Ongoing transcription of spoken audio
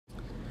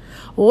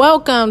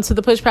Welcome to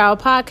the Push Power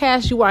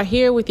Podcast. You are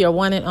here with your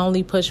one and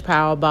only Push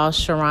Power boss,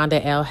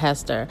 Sharonda L.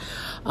 Hester.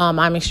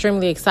 I'm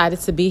extremely excited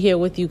to be here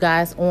with you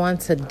guys on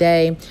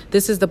today.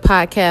 This is the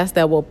podcast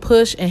that will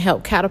push and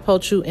help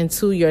catapult you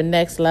into your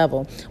next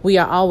level. We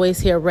are always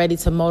here ready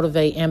to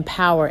motivate,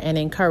 empower, and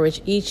encourage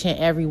each and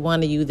every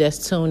one of you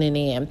that's tuning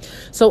in.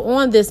 So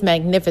on this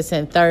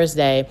magnificent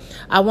Thursday,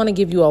 I want to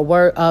give you a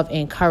word of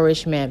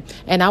encouragement.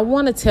 And I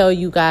want to tell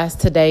you guys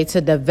today to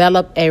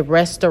develop a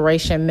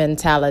restoration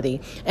mentality.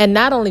 And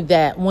not only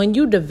that, when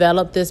you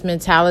develop this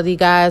mentality,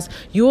 guys,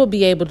 you will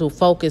be able to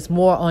focus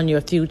more on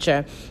your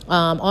future.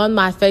 On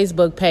my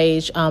Facebook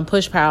page,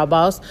 Push Power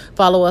Boss,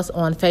 follow us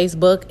on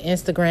Facebook,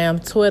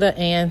 Instagram, Twitter,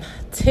 and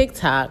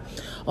TikTok.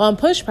 On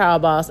Push Power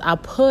Boss, I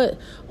put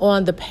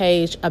on the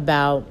page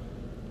about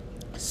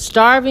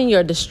starving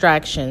your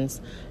distractions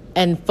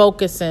and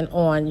focusing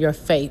on your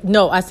faith.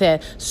 No, I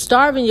said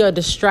starving your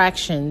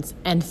distractions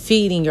and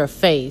feeding your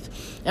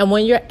faith. And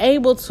when you're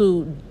able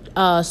to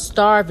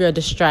starve your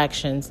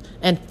distractions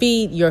and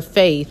feed your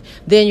faith,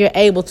 then you're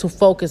able to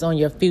focus on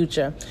your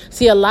future.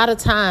 See, a lot of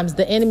times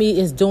the enemy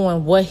is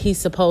doing what he's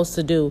supposed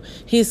to do.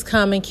 He's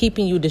coming,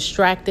 keeping you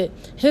distracted.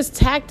 His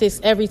tactics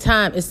every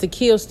time is to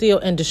kill, steal,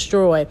 and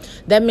destroy.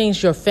 That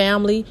means your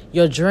family,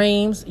 your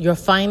dreams, your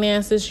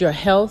finances, your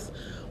health.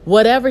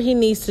 Whatever he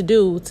needs to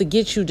do to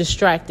get you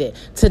distracted,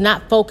 to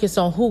not focus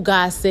on who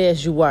God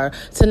says you were,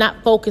 to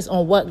not focus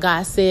on what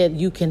God said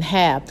you can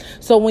have.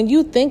 So when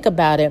you think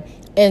about it,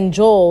 in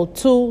Joel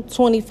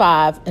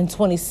 2:25 and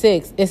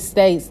 26, it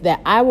states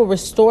that I will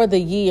restore the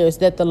years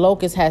that the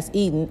locust has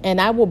eaten, and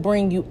I will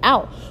bring you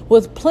out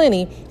with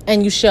plenty,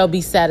 and you shall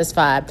be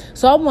satisfied.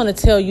 So I want to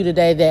tell you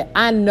today that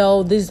I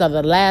know these are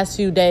the last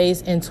few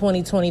days in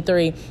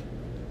 2023.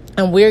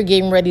 And we're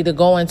getting ready to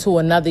go into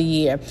another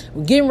year.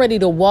 We're getting ready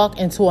to walk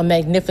into a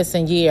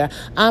magnificent year.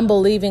 I'm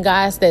believing,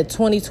 guys, that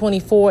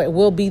 2024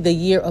 will be the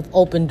year of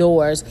open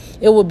doors.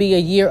 It will be a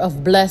year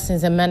of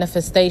blessings and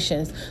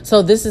manifestations.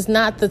 So this is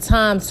not the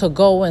time to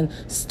go and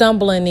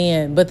stumbling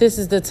in, but this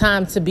is the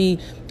time to be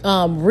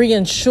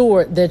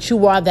reassured that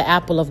you are the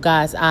apple of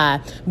God's eye,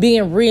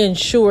 being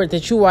reassured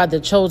that you are the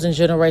chosen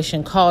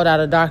generation called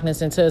out of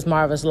darkness into his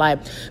marvelous light,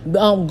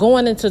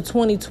 going into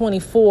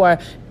 2024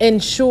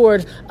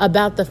 ensured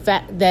about the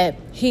fact that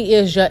he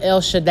is your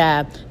El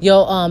Shaddai,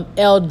 your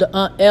El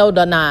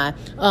Donai,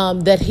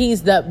 that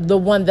he's the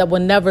one that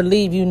will never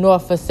leave you nor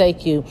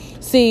forsake you.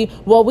 See,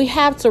 what we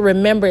have to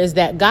remember is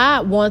that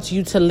God wants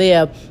you to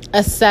live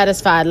a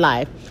satisfied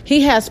life.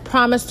 He has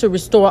promised to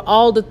restore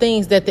all the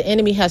things that the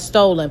enemy has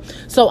stolen.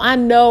 So I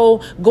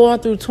know going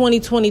through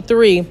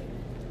 2023,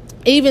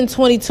 even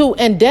 22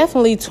 and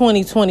definitely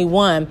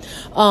 2021,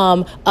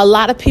 a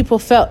lot of people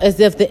felt as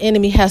if the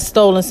enemy has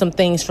stolen some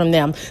things from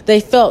them.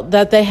 They felt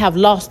that they have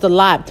lost a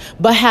lot.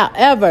 But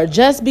however,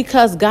 just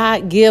because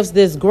God gives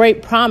this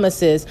great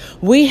promises,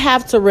 we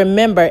have to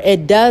remember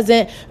it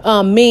doesn't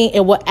mean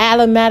it will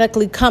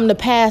automatically come to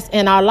pass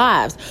in our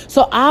lives.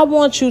 So I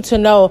want you to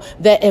know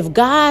that if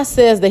God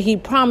says that he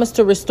promised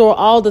to restore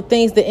all the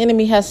things the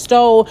enemy has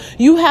stole,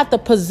 you have to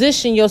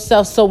position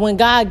yourself so when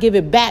God give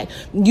it back,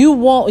 you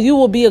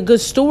will be a good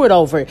steward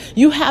over it.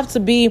 You have to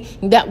be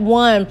that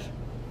one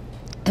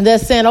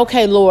that's saying,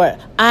 okay, Lord,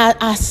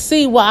 I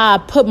see why I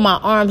put my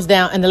arms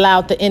down and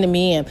allowed the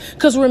enemy in.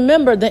 Because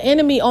remember, the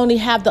enemy only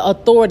have the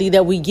authority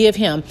that we give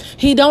him.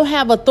 He don't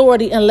have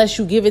authority unless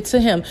you give it to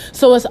him.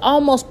 So it's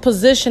almost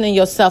positioning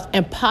yourself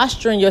and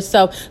posturing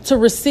yourself to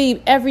receive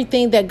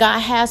everything that God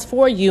has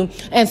for you.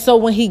 And so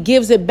when he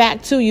gives it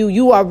back to you,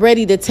 you are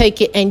ready to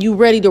take it and you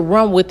ready to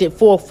run with it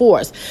full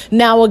force.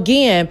 Now,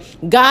 again,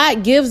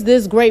 God gives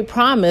this great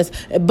promise,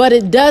 but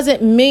it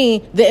doesn't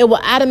mean that it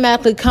will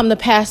automatically come to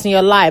pass in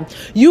your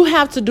life. You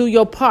have to do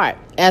your part.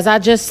 As I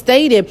just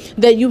stated,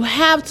 that you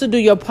have to do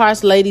your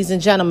parts, ladies and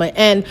gentlemen,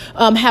 and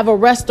have a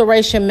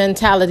restoration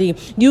mentality.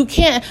 You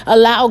can't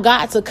allow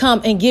God to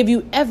come and give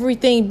you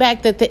everything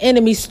back that the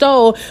enemy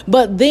stole,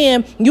 but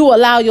then you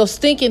allow your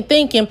stinking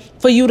thinking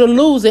for you to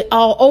lose it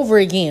all over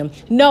again.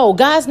 No,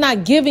 God's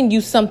not giving you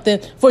something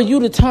for you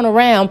to turn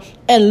around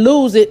and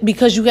lose it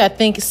because you got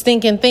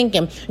stinking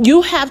thinking.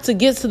 You have to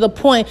get to the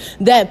point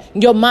that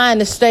your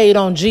mind is stayed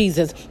on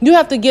Jesus. You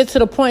have to get to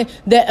the point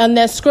that in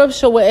that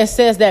scripture where it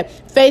says that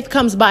faith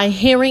comes by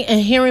hearing and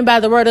hearing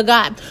by the word of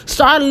God.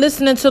 Start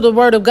listening to the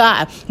word of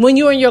God. When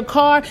you're in your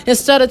car,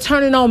 instead of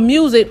turning on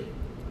music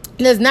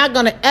that's not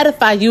going to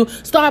edify you,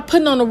 start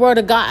putting on the word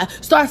of God.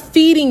 Start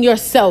feeding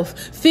yourself,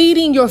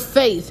 feeding your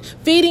faith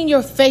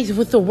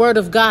with the word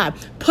of God.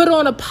 Put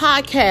on a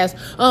podcast,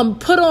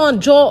 put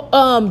on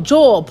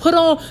Joel, put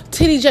on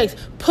TD Jakes,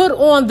 put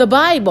on the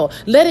Bible.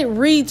 Let it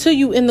read to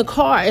you in the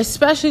car,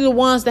 especially the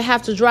ones that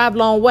have to drive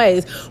long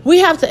ways. We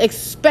have to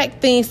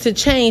expect things to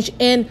change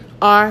in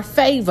our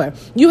favor.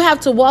 You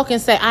have to walk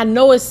and say, I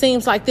know it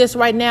seems like this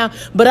right now,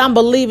 but I'm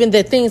believing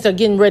that things are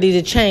getting ready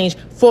to change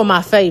for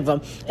my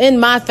favor, in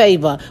my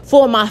favor,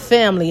 for my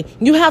family.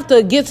 You have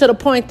to get to the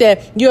point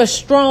that you're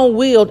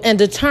strong-willed and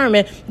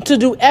determined to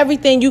do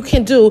everything you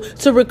can do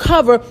to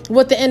recover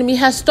what the enemy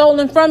has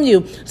stolen from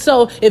you.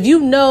 So if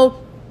you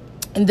know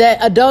that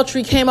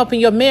adultery came up in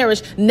your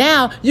marriage.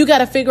 Now you got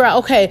to figure out,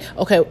 okay,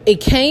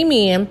 it came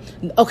in,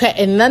 okay,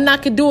 and nothing I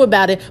can do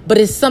about it, but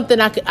it's something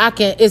I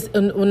can, it's,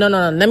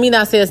 no. Let me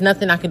not say it's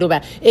nothing I can do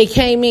about it. It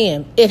came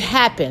in, it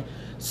happened.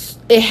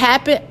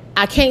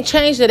 I can't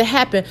change that it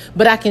happened,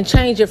 but I can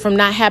change it from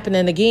not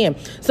happening again.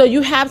 So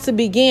you have to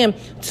begin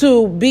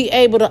to be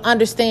able to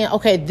understand,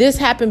 okay, this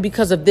happened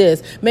because of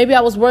this. Maybe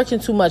I was working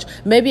too much.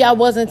 Maybe I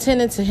wasn't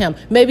tending to him.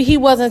 Maybe he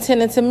wasn't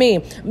tending to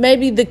me.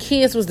 Maybe the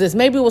kids was this.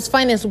 Maybe it was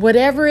finance.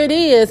 Whatever it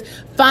is,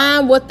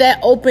 find what that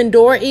open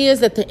door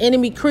is that the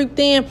enemy creeped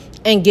in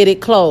and get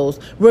it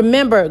closed.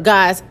 Remember,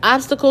 guys,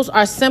 obstacles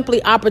are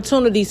simply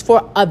opportunities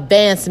for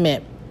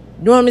advancement.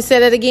 You want me to say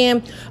that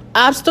again?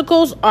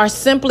 Obstacles are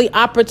simply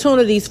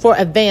opportunities for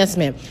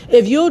advancement.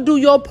 If you do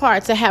your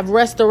part to have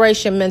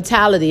restoration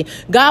mentality,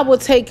 God will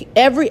take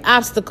every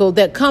obstacle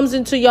that comes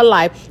into your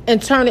life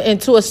and turn it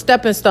into a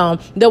stepping stone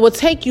that will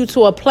take you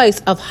to a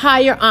place of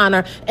higher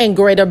honor and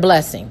greater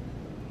blessing.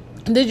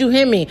 Did you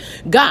hear me?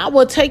 God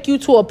will take you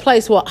to a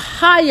place with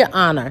higher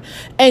honor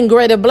and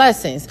greater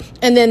blessings.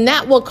 And then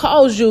that will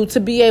cause you to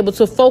be able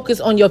to focus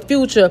on your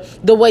future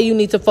the way you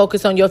need to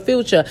focus on your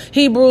future.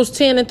 Hebrews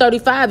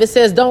 10:35, it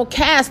says, don't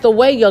cast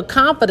away your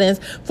confidence,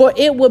 for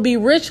it will be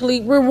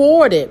richly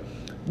rewarded.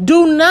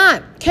 Do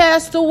not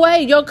cast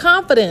away your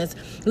confidence,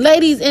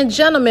 ladies and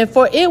gentlemen,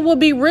 for it will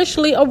be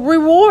richly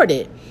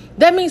rewarded.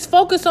 That means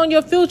focus on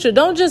your future.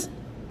 Don't just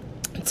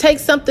take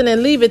something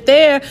and leave it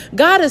there.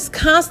 God is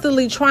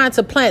constantly trying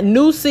to plant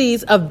new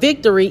seeds of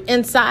victory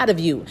inside of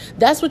you.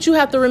 That's what you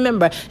have to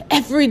remember.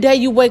 Every day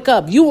you wake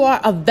up, you are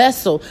a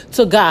vessel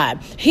to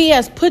God. He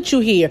has put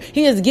you here.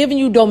 He has given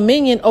you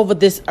dominion over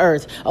this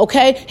earth.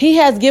 Okay. He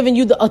has given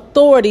you the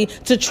authority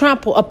to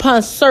trample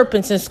upon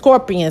serpents and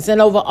scorpions and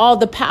over all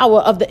the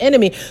power of the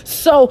enemy.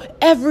 So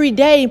every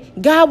day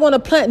God want to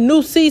plant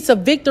new seeds of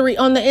victory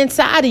on the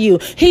inside of you.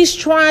 He's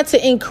trying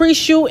to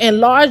increase you,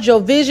 enlarge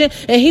your vision,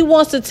 and he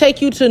wants to take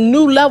you to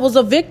new levels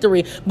of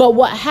victory. But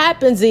what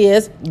happens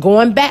is,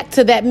 going back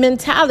to that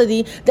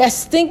mentality, that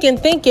stinking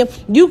thinking,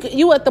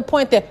 you at the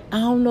point that I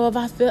don't know if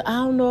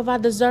I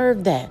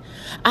deserve that.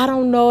 I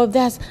don't know if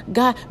that's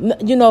God.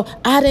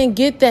 I didn't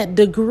get that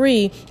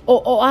degree,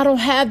 or I don't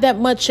have that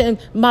much in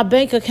my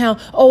bank account.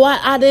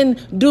 I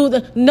didn't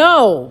do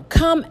no,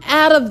 come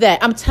out of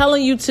that. I'm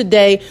telling you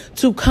today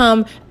to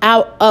come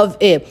out of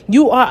it.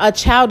 You are a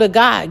child of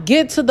God.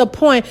 Get to the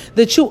point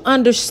that you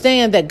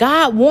understand that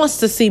God wants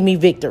to see me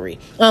victory.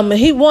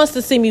 He wants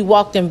to see me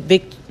walk in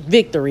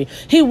victory.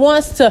 He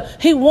wants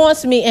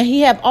me, and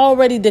he have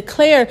already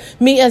declared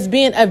me as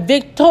being a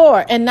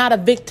victor and not a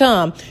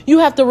victim. You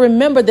have to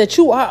remember that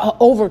you are an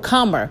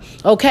overcomer.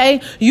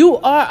 Okay. You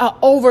are an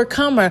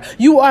overcomer.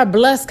 You are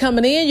blessed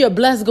coming in. You're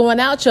blessed going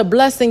out. You're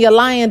blessed and you're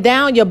lying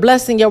down. You're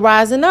blessed and you're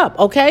rising up.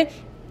 Okay.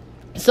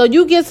 So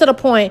you get to the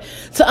point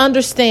to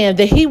understand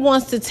that he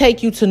wants to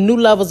take you to new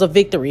levels of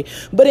victory.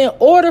 But in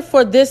order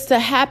for this to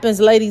happen,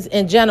 ladies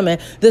and gentlemen,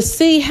 the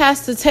seed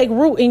has to take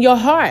root in your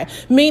heart,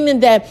 meaning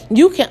that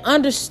you can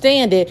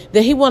understand it,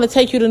 that he want to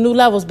take you to new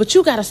levels, but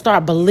you got to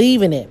start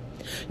believing it.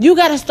 You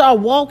got to start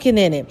walking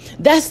in it.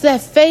 That's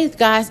that faith,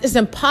 guys. It's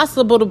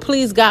impossible to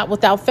please God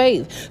without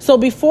faith. So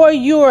before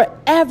you're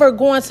ever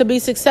going to be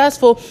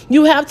successful,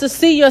 you have to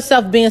see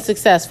yourself being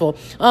successful.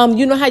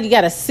 You know how you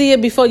got to see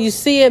it before you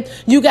see it.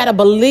 You got to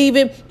believe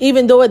it,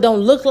 even though it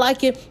don't look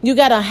like it. You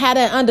got to have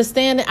that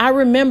understanding. I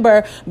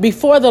remember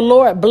before the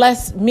Lord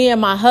blessed me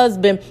and my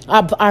husband,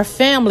 our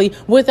family,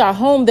 with our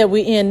home that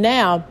we're in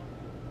now,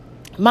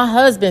 my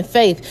husband's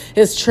faith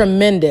is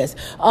tremendous.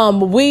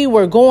 We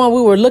were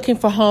looking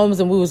for homes,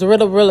 and we was a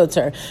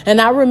realtor.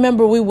 And I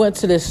remember we went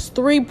to this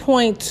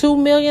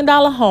 $3.2 million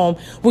home.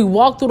 We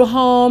walked through the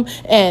home,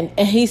 and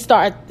he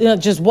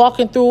started just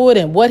walking through it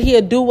and what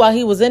he'd do while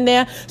he was in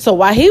there. So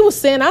while he was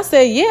saying, I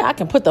said, yeah, I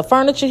can put the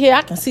furniture here.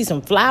 I can see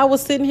some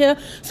flowers sitting here.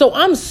 So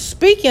I'm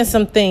speaking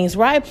some things,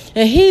 right?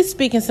 And he's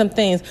speaking some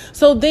things.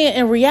 So then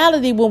in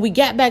reality, when we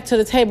got back to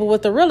the table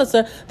with the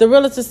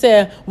realtor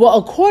said, well,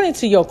 according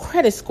to your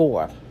credit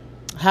score,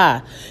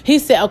 he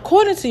said,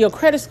 according to your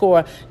credit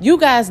score, you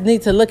guys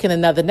need to look in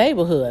another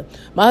neighborhood.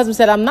 My husband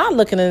said, I'm not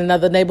looking in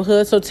another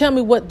neighborhood. So tell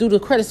me, what do the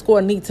credit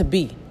score need to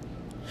be?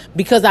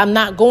 Because I'm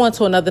not going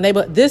to another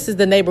neighborhood. This is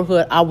the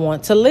neighborhood I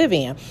want to live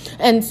in.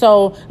 And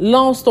so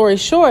long story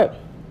short,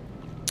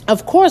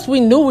 of course,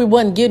 we knew we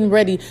wasn't getting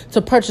ready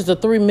to purchase a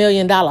 $3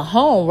 million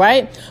home,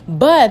 right?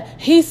 But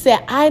he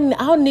said,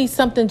 I'll need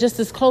something just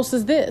as close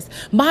as this.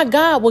 My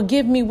God will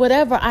give me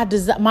whatever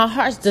my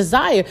heart's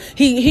desire.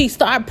 He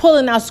started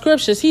pulling out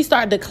scriptures. He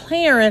started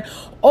declaring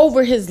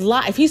over his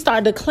life. He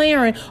started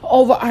declaring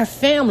over our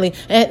family,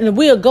 and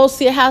we'll go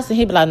see a house and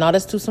he'd be like, no,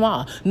 that's too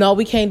small. No,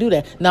 we can't do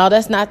that. No,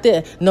 that's not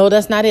it. No,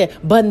 that's not it.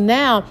 But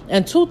now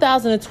in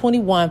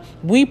 2021,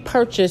 we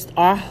purchased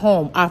our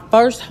home, our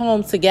first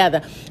home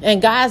together.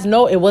 And guys,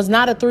 no, it was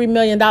not a $3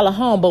 million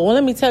home, but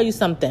let me tell you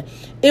something.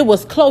 It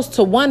was close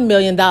to $1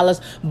 million,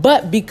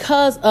 but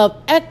because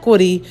of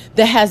equity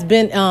that has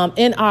been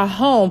in our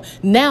home,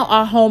 now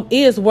our home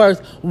is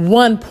worth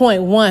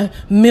 $1.1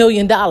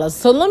 million.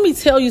 So let me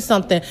tell you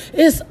something. something.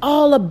 It's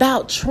all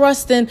about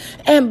trusting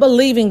and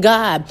believing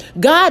God.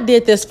 God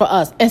did this for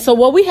us. And so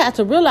what we had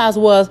to realize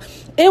was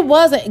it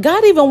wasn't,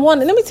 God even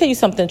wanted, let me tell you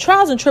something,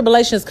 trials and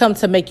tribulations come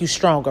to make you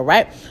stronger,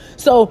 right?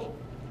 So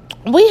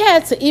we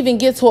had to even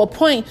get to a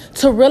point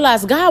to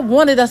realize God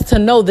wanted us to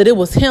know that it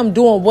was him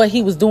doing what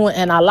he was doing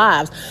in our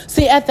lives.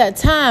 See, at that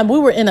time, we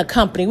were in a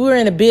company, we were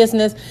in a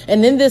business,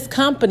 and in this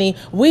company,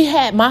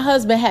 my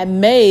husband had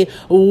made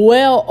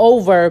well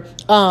over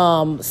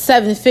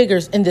 7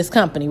 figures in this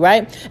company,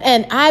 right?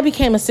 And I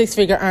became a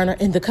 6-figure earner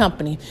in the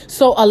company.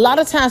 So a lot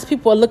of times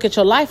people will look at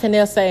your life and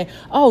they'll say,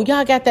 oh,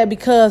 y'all got that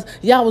because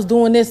y'all was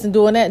doing this and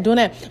doing that and doing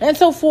that. And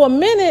so for a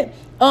minute,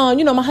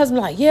 my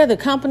husband like, yeah, the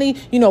company,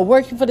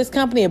 working for this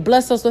company, it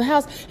blessed us with a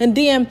house. And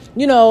then,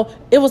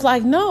 it was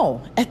like,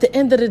 no, at the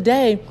end of the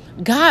day,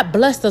 God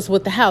blessed us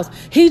with the house.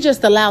 He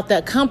just allowed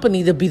that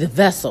company to be the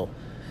vessel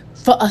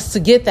for us to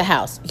get the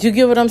house. You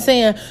get what I'm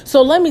saying?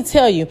 So let me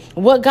tell you,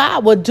 what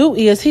God would do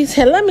is he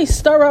said, let me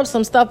stir up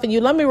some stuff in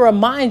you. Let me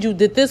remind you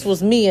that this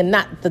was me and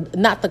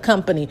not the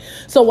company.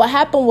 So what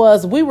happened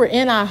was we were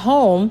in our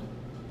home.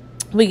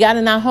 We got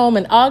in our home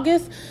in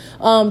August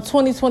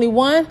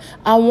 2021.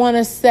 I want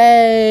to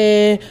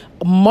say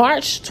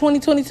March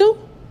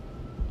 2022.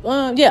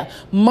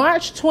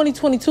 March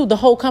 2022, the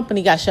whole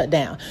company got shut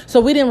down. So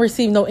we didn't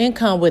receive no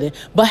income with it.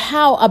 But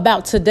how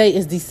about today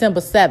is December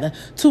 7th,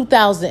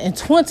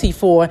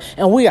 2024,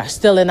 and we are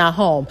still in our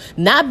home?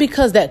 Not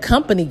because that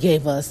company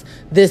gave us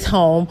this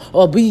home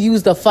or we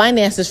used the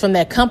finances from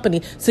that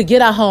company to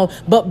get our home,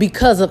 but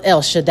because of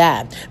El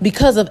Shaddai,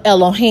 because of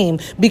Elohim,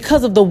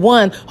 because of the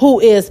one who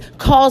is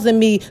causing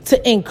me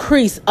to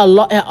increase a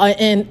lot,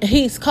 and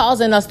he's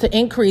causing us to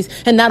increase.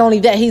 And not only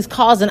that, he's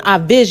causing our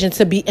vision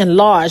to be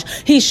enlarged.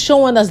 He's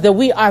showing us that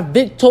we are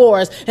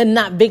victors and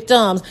not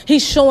victims.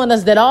 He's showing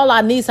us that all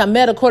our needs are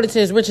met according to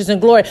his riches and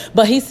glory.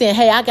 But he's saying,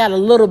 hey, I got a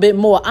little bit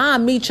more. I'll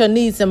meet your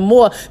needs and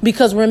more.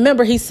 Because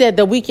remember, he said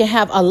that we can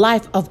have a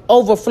life of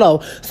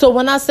overflow. So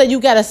when I say you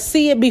got to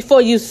see it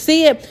before you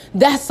see it,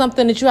 that's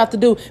something that you have to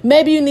do.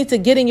 Maybe you need to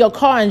get in your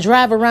car and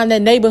drive around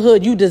that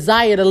neighborhood you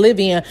desire to live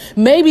in.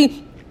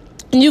 Maybe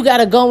you got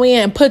to go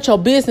in and put your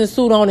business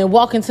suit on and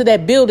walk into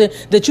that building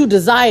that you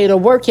desire to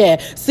work at.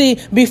 See,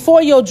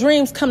 before your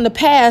dreams come to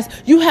pass,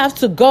 you have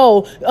to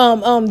go.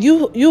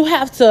 You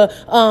have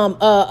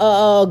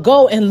to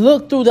go and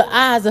look through the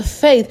eyes of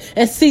faith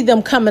and see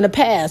them coming to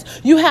pass.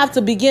 You have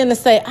to begin to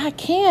say, I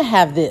can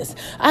have this.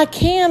 I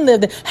can live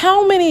this.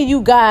 How many of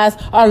you guys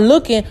are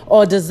looking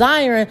or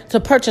desiring to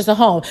purchase a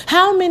home?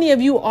 How many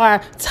of you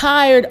are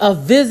tired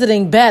of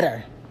visiting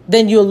better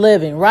than you're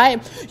living,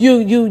 right?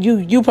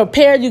 You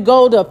prepared, you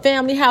go to a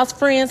family house,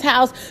 friend's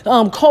house,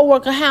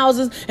 co-worker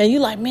houses, and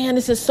you're like, man,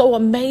 this is so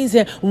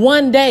amazing.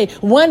 One day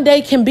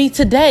can be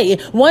today.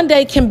 One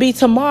day can be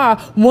tomorrow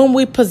when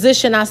we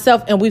position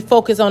ourselves and we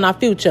focus on our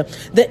future.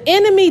 The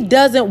enemy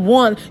doesn't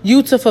want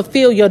you to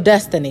fulfill your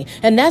destiny.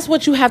 And that's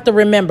what you have to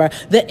remember.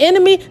 The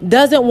enemy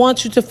doesn't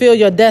want you to fulfill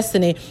your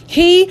destiny.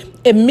 He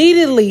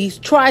immediately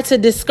try to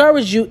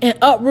discourage you and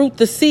uproot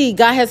the seed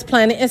God has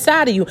planted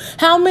inside of you.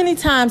 How many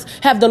times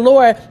have the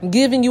Lord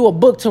given you a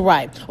book to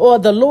write, or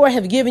the Lord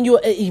have given you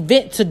an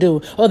event to do,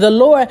 or the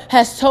Lord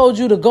has told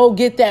you to go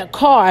get that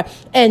car,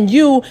 and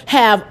you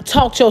have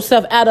talked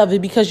yourself out of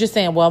it because you're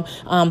saying, well,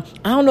 I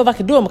don't know if I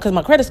can do it because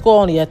my credit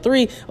score only at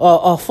 3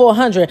 or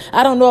 400.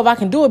 I don't know if I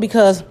can do it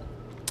because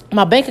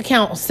my bank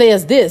account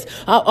says this.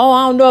 I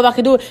don't know if I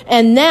can do it.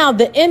 And now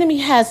the enemy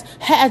has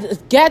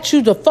got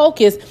you to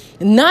focus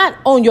not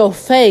on your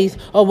faith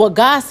or what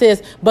God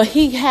says, but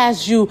he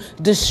has you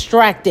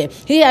distracted.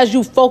 He has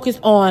you focused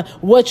on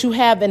what you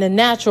have in the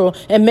natural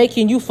and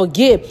making you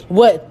forget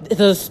what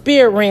the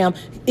spirit realm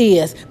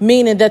is,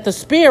 meaning that the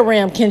spirit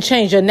realm can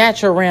change your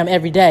natural realm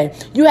every day.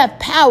 You have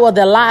power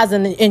that lies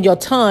in your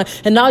tongue,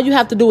 and all you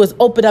have to do is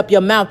open up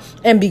your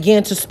mouth and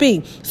begin to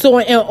speak. So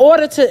in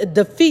order to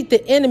defeat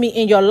the enemy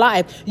in your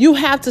life, you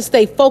have to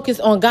stay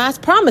focused on God's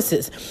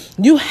promises.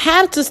 You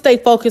have to stay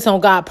focused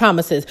on God's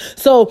promises.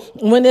 So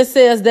when it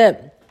says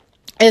that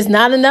it's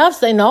not enough,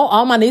 say no,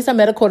 all my needs are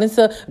met according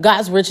to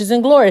God's riches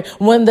and glory.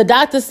 When the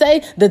doctors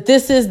say that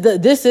this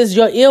is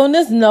your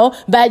illness, no,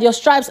 by your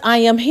stripes I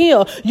am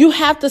healed. You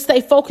have to stay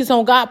focused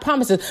on God's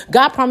promises.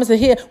 God promises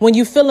here when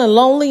you feeling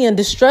lonely and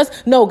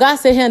distressed. No, God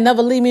said he'll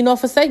never leave me nor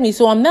forsake me,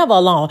 so I'm never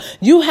alone.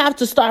 You have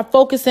to start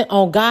focusing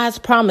on God's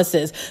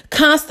promises,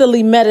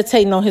 constantly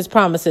meditating on his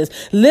promises.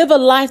 Live a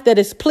life that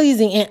is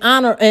pleasing and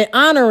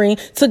honoring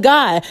to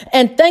God,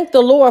 and thank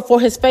the Lord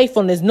for his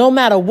faithfulness, no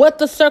matter what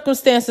the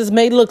circumstances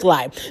may look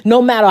like.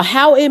 No matter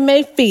how it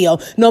may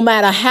feel, no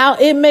matter how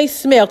it may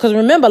smell, because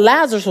remember,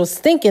 Lazarus was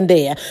stinking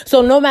there.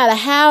 So no matter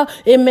how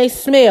it may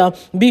smell,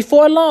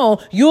 before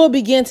long, you'll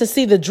begin to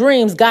see the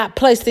dreams God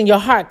placed in your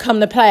heart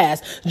come to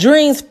pass.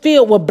 Dreams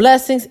filled with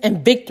blessings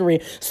and victory.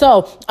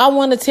 So I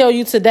want to tell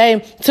you today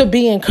to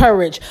be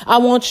encouraged. I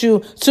want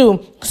you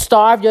to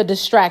starve your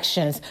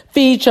distractions,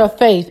 feed your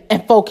faith,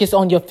 and focus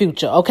on your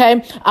future.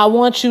 Okay? I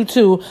want you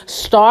to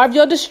starve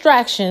your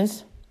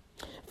distractions,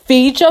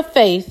 feed your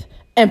faith,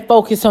 and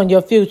focus on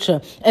your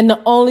future. And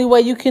the only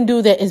way you can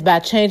do that is by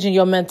changing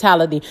your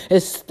mentality,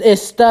 is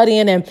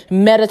studying and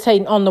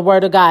meditating on the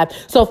word of God.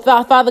 So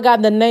Father God,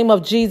 in the name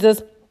of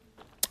Jesus,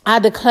 I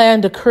declare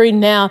and decree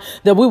now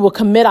that we will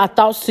commit our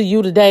thoughts to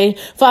you today.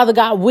 Father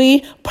God,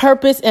 we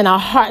purpose in our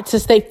heart to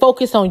stay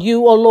focused on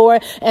you, oh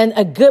Lord, and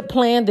a good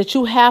plan that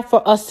you have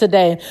for us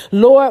today.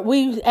 Lord,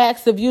 we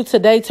ask of you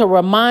today to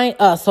remind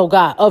us, oh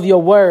God, of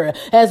your word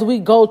as we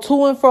go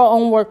to and fro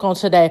on work on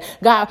today.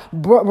 God,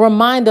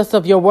 remind us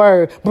of your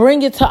word.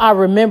 Bring it to our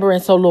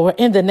remembrance, oh Lord,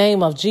 in the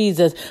name of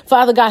Jesus.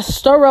 Father God,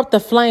 stir up the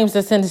flames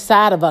that's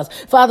inside of us.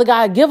 Father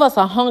God, give us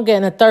a hunger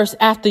and a thirst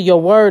after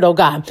your word, oh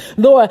God.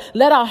 Lord,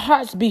 let our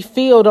hearts be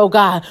filled, oh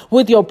God,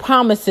 with your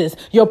promises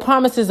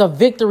of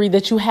victory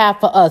that you have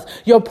for us.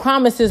 Your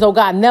promises, oh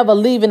God, never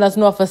leaving us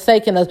nor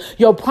forsaking us.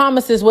 Your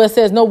promises where it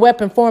says no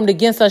weapon formed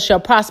against us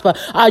shall prosper.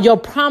 Your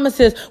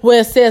promises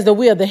where it says that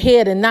we are the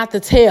head and not the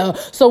tail.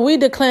 So we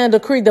declare and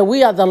decree that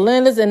we are the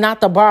lenders and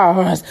not the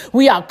borrowers.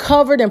 We are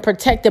covered and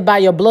protected by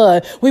your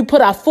blood. We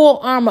put our full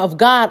armor of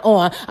God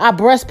on, our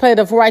breastplate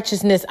of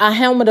righteousness, our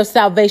helmet of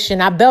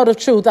salvation, our belt of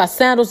truth, our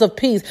sandals of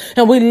peace,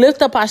 and we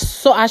lift up our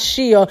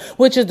shield,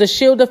 which is the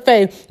shield of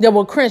faith, that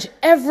will quench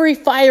every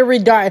fiery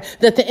dart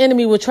that the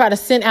enemy will try to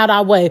send out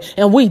our way.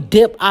 And we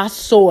dip our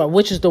sword,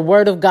 which is the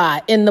word of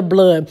God, in the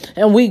blood.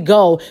 And we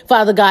go,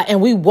 Father God,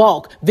 and we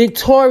walk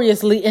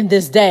victoriously in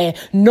this day,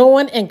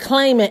 knowing and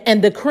claiming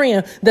and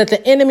decreeing that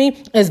the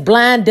enemy is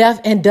blind,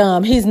 deaf, and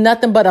dumb. He's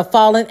nothing but a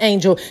fallen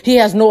angel. He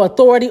has no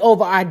authority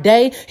over our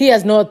day. He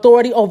has no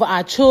authority over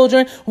our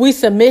children. We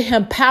submit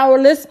him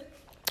powerless.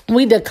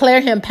 We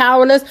declare him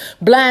powerless,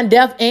 blind,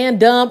 deaf, and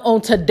dumb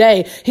on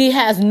today. He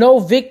has no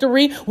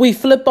victory. We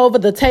flip over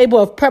the table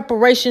of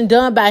preparation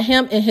done by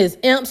him and his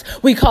imps.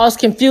 We cause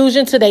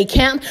confusion to their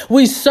camp.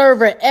 We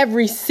sever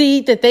every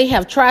seed that they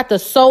have tried to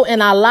sow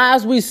in our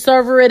lives. We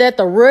sever it at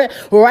the root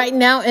right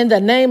now in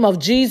the name of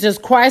Jesus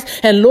Christ.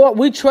 And Lord,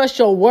 we trust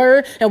your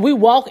word and we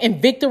walk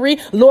in victory.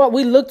 Lord,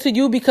 we look to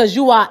you because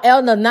you are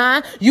El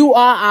Nanai. You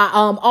are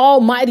our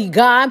almighty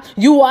God.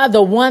 You are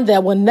the one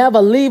that will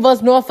never leave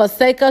us nor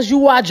forsake us.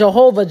 You are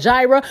Jehovah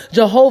Jireh,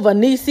 Jehovah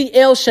Nisi,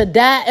 El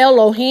Shaddai,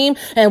 Elohim.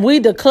 And we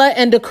declare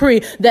and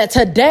decree that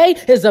today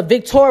is a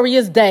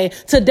victorious day.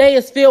 Today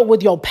is filled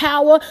with your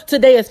power.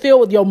 Today is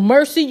filled with your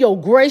mercy,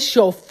 your grace,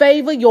 your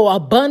favor, your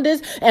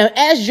abundance. And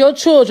as your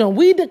children,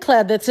 we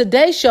declare that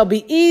today shall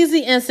be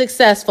easy and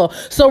successful.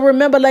 So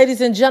remember,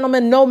 ladies and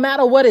gentlemen, no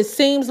matter what it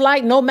seems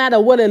like, no matter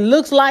what it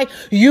looks like,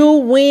 you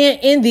win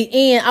in the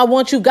end. I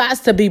want you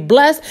guys to be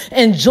blessed.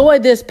 Enjoy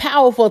this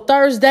powerful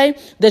Thursday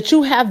that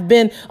you have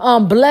been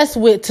blessed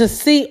with to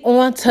see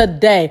on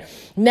today.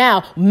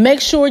 Now, make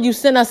sure you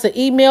send us an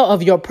email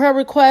of your prayer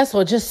requests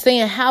or just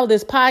saying how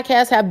this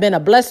podcast have been a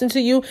blessing to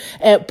you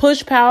at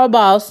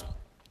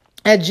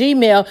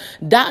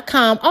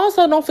pushpowerboss@gmail.com.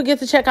 Also, don't forget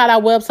to check out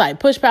our website,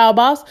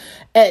 pushpowerboss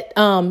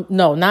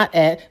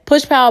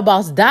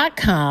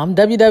pushpowerboss.com,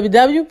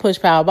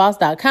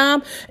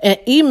 www.pushpowerboss.com, and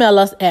email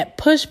us at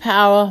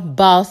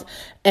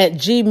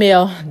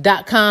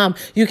pushpowerboss@gmail.com.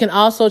 You can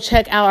also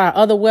check out our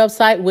other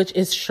website, which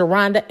is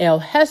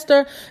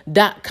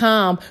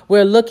SharondaLHester.com.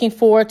 We're looking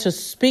forward to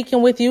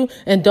speaking with you,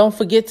 and don't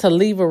forget to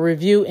leave a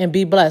review and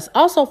be blessed.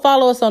 Also,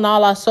 follow us on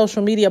all our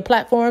social media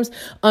platforms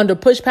under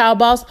Push Power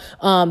Boss.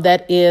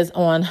 That is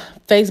on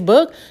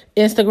Facebook,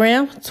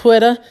 Instagram,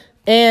 Twitter,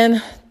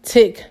 and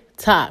TikTok.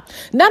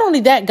 Not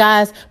only that,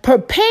 guys,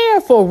 prepare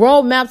for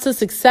Roadmap to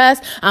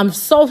Success. I'm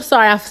so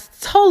sorry. I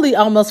totally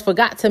almost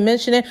forgot to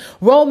mention it.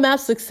 Roadmap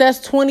Success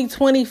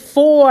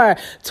 2024.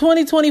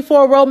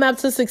 2024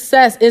 Roadmap to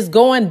Success is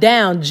going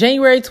down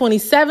January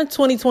 27th,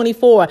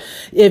 2024.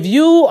 If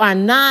you are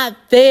not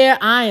there,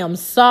 I am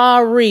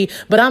sorry.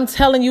 But I'm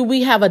telling you,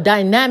 we have a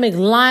dynamic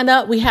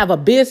lineup. We have a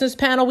business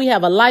panel. We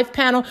have a life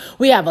panel.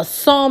 We have a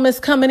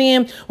psalmist coming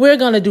in. We're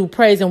going to do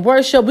praise and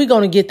worship. We're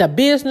going to get the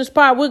business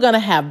part. We're going to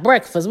have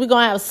breakfast. We're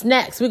going to have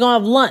snacks. We're going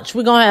to have lunch.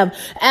 We're going to have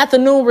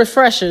afternoon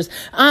refreshers.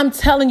 I'm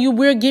telling you,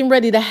 we're getting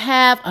ready to have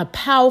a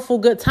powerful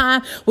good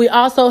time. We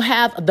also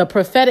have the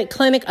prophetic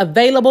clinic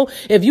available.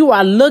 If you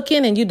are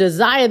looking and you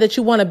desire that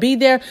you want to be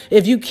there,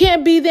 if you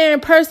can't be there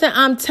in person,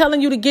 I'm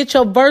telling you to get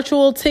your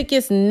virtual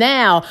tickets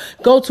now.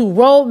 Go to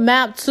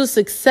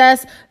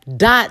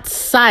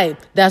roadmaptosuccess.site.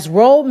 That's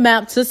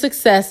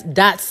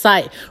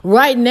roadmaptosuccess.site.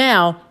 Right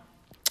now,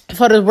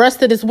 for the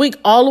rest of this week,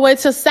 all the way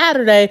to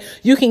Saturday,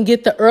 you can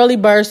get the early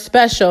bird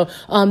special.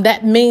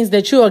 That means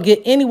that you will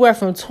get anywhere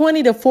from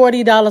 $20 to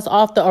 $40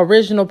 off the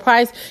original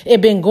price.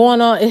 It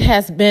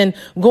has been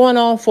going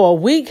on for a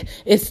week.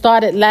 It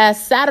started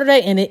last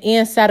Saturday and it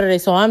ends Saturday.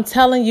 So I'm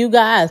telling you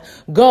guys,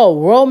 go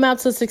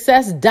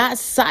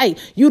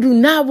roadmaptosuccess.site. You do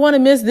not want to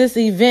miss this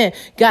event.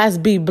 Guys,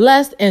 be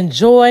blessed.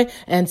 Enjoy.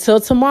 Until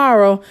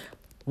tomorrow,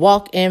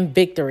 walk in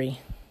victory.